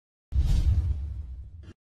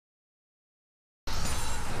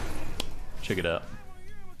Check it out.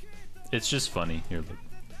 It's just funny. Here, look.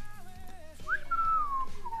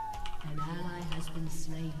 An ally has been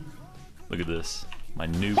slain. Look at this. My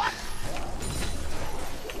nuke.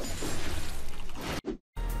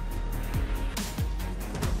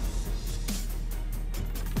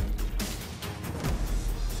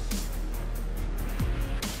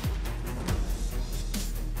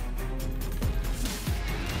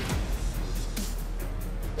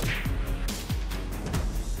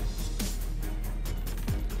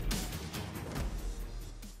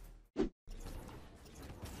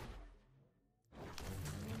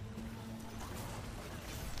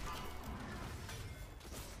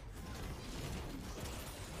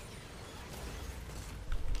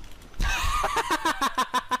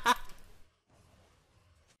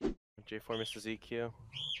 J4 Mr. ZQ.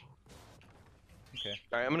 Okay.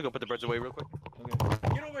 Alright, I'm gonna go put the birds away real quick.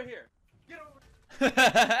 Okay. Get over here! Get over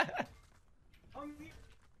here!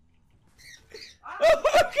 Oh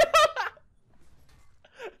my god!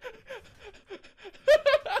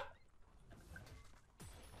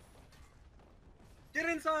 Get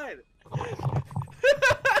inside!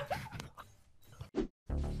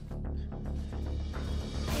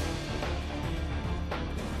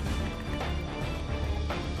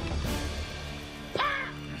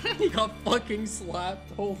 He got fucking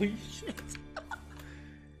slapped. Holy shit.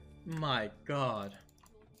 My god.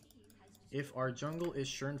 If our jungle is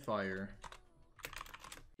Shurnfire.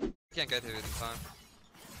 Can't get to it in time.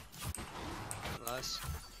 Nice.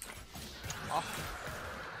 Oh.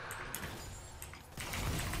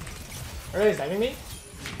 Are you sniping me?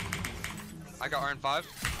 I got RN5. Nice.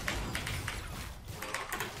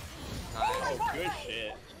 Oh, good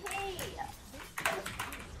shit.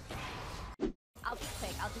 I'll be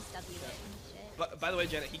quick, I'll just W it and shit. But by the way,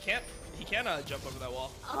 Janet, he can't jump over that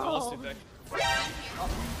wall. Oh. The wall's too big.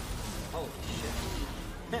 Holy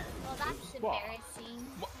shit. Well, that's embarrassing.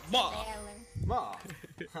 Ma! Ma.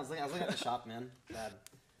 I was looking at the shop, man. Bad.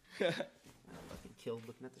 I fucking killed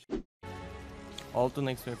looking at the shop. Alto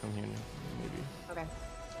next way from here, maybe. Okay.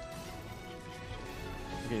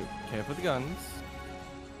 Okay, careful with the guns.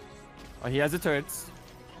 Oh, he has the turrets.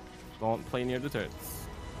 Don't play near the turrets.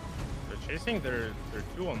 They're chasing their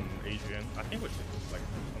two on Adrian. I think we should just like do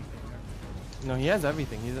something there. No, he has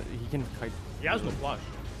everything. He can kite. He has no flash.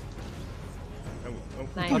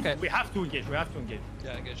 Nice. Okay. We have to engage. We have to engage.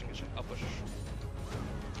 Yeah, engage. I'll push.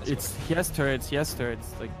 He has turrets. He has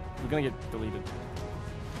turrets. Like we're gonna get deleted.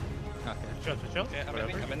 Okay. Chill. Yeah, I'm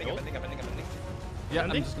ending. Yeah,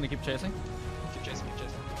 I'm just gonna keep chasing. Keep chasing.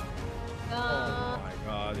 Oh my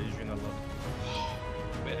god, Adrian, I love.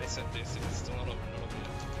 Wait, I said this. It's still not over yet.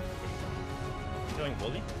 Killing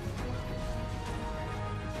Wally?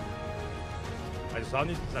 I just saw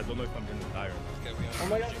this because I don't know if I'm gonna die or not. Okay, we are. Oh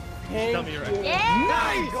my god. Tell me you're right. Yeah!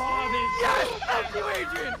 Nice! God, Thank you,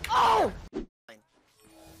 Adrian! Oh!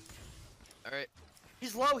 Alright.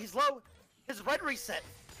 He's low. His red reset.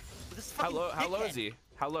 This How low is he?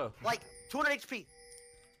 How low? Like 200 HP.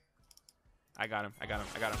 I got him.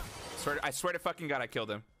 I swear to fucking god I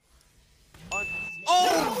killed him. Oh!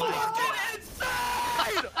 Fucking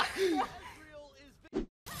inside!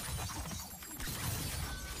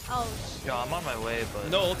 Oh, Yo, I'm on my way, but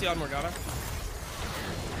No ulti on Morgana.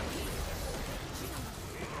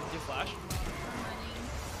 You flash.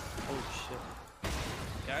 Oh shit.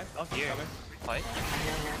 Okay, I'll keep coming. fight.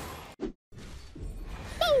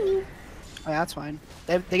 Oh, that's fine.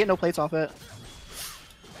 They get no plates off it.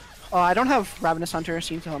 Oh, I don't have Ravenous Hunter.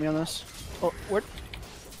 Seems to help me on this. Oh, where?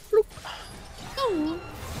 Bloop. Oh.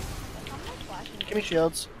 Give me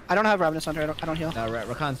shields. I don't have Ravenous Hunter. I don't heal. No,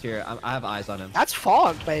 Rakan's here. I have eyes on him. That's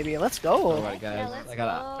fog, baby. Let's go. Alright, guys. Yeah, let's I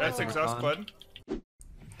got go. That's exhaust bud.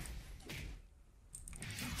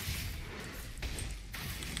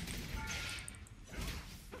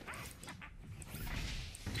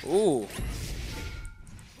 Ooh.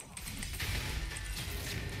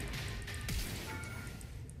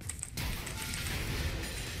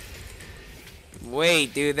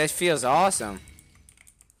 Wait, dude, that feels awesome.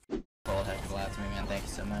 Cold heck collapsed me, man. Thank you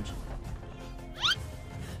so much.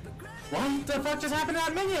 What the fuck just happened to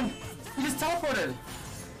that minion? He just teleported.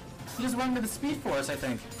 He just went to the Speed Force, I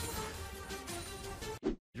think.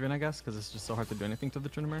 Adrian, I guess, because it's just so hard to do anything to the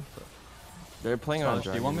Tryndamere. But... They're playing on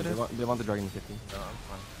Do you want me to? They want the Dragon 50. No, I'm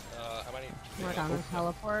fine. How many? We're gonna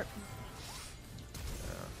teleport.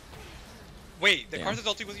 Wait, the Damn. Karthus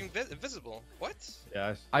ulti was invisible. What?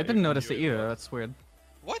 Yeah. I didn't notice it either. That's weird.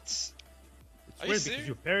 What? It's Are you weird serious? because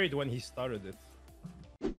you parried when he started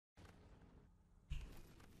it.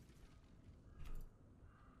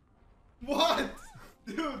 What?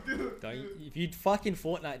 Dude. If you'd fucking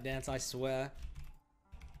Fortnite dance, I swear.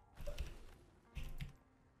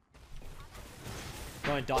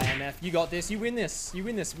 Don't die, MF. You got this. You win this. You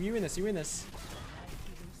win this. You win this. You win this.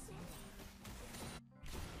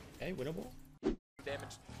 Okay, winnable.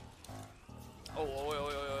 Damage. Oh,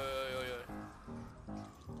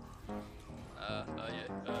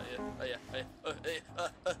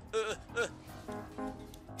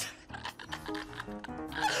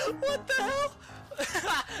 what the hell?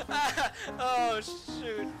 Oh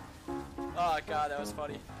shoot. Oh god, that was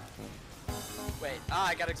funny. Wait,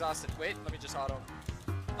 I got exhausted. Wait, let me just auto.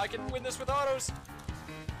 I can win this with autos.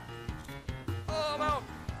 Oh, I'm out.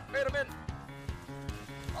 Wait, I'm in.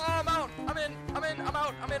 Oh, I'm out. I'm in. I'm in. I'm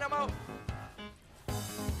out. I'm in. I'm out.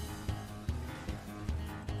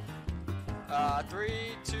 3,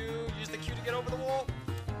 2, use the Q to get over the wall.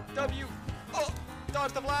 W. Oh,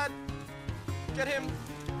 dodge the Vlad. Get him.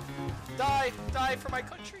 Die. Die for my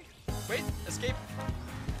country. Wait, escape.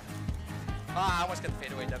 Ah, I almost got the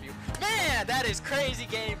fadeaway W. Man, that is crazy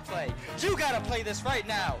gameplay. You gotta play this right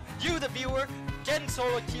now. You, the viewer, get in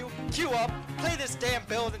solo queue, queue up, play this damn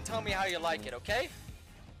build, and tell me how you like it, okay?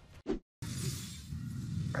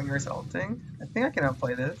 Ring resulting. I think I can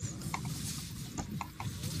outplay this.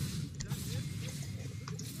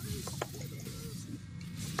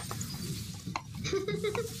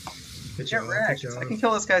 Good job, wrecked. good job. I can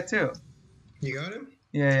kill this guy too. You got him?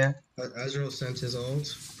 Yeah. Azrael sent his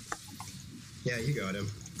ult. Yeah, you got him.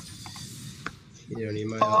 You don't need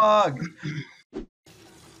my help.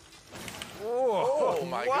 Oh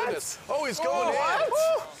my goodness. Oh, he's going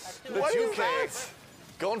in. The 2K.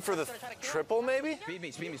 Going for the triple, maybe? Speed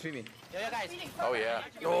me. Yeah, guys. Oh, yeah.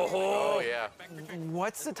 Oh, yeah.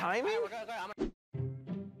 What's the timing?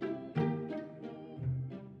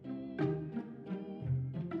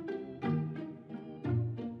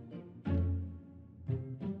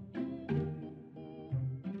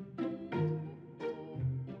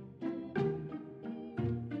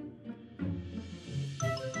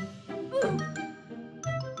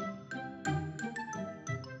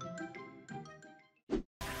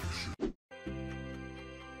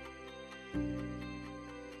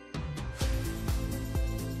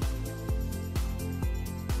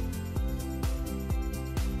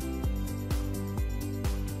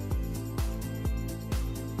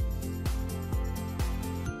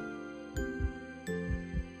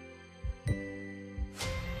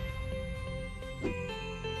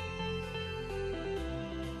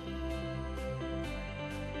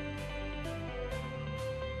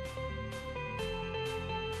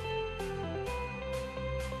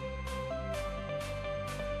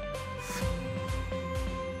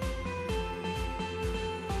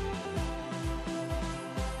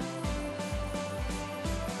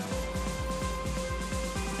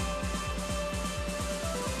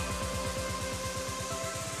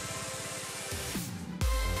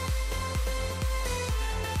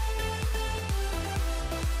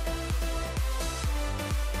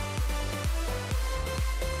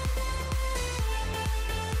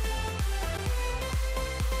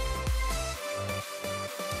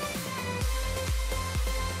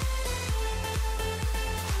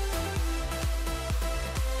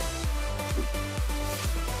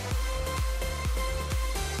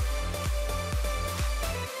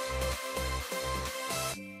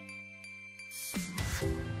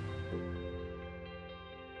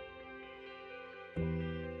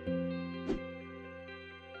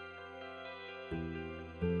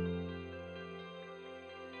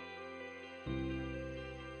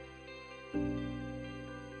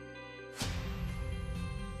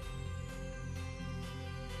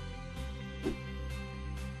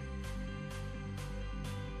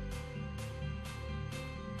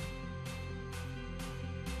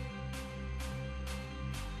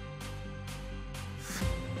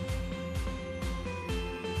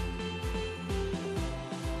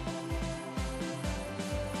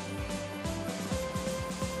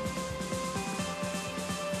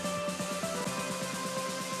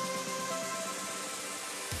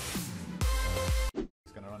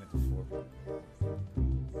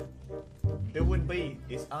 The win B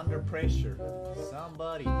is under pressure.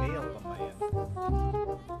 Somebody help him, man.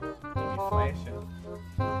 Give me flashing.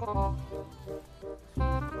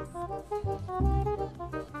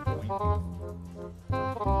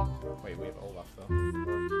 Wait, we have Olaf though.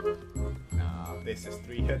 Nah, this is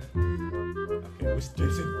 3-hit. Okay, who's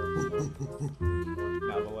choosing?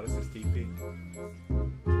 Now, but what is this TP?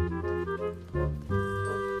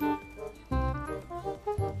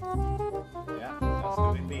 Yeah, that's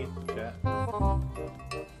good indeed. Chat.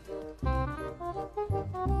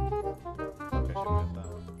 Okay, should we get that?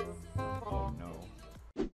 Oh no.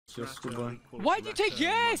 Just goodbye. Why'd you take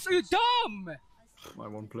yes? Are you dumb? I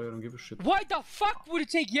won't play, I don't give a shit. Why the fuck would you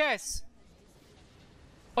take yes?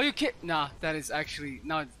 Oh, you can't. Nah, that is actually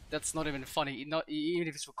no. That's not even funny. Not even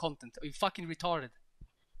if it's for content. Are you fucking retarded?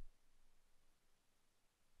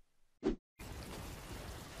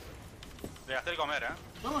 Dejaste el comer,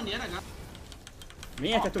 Vamos a niar acá.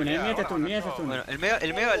 Mira este stun, mira este stun, mira este stun. Bueno, el mega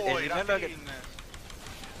que...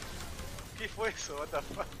 ¿Qué fue eso? What the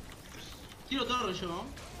fuck? Tiro torre yo.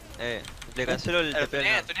 Le cancelo el TP.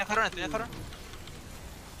 Tenía jarrón.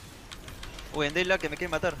 Uy, en Dayla que me quiere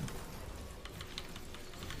matar.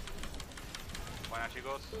 Buenas,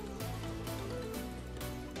 chicos.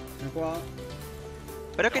 Me he jugado.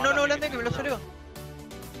 Pero es que no, Landen, que me lo salió.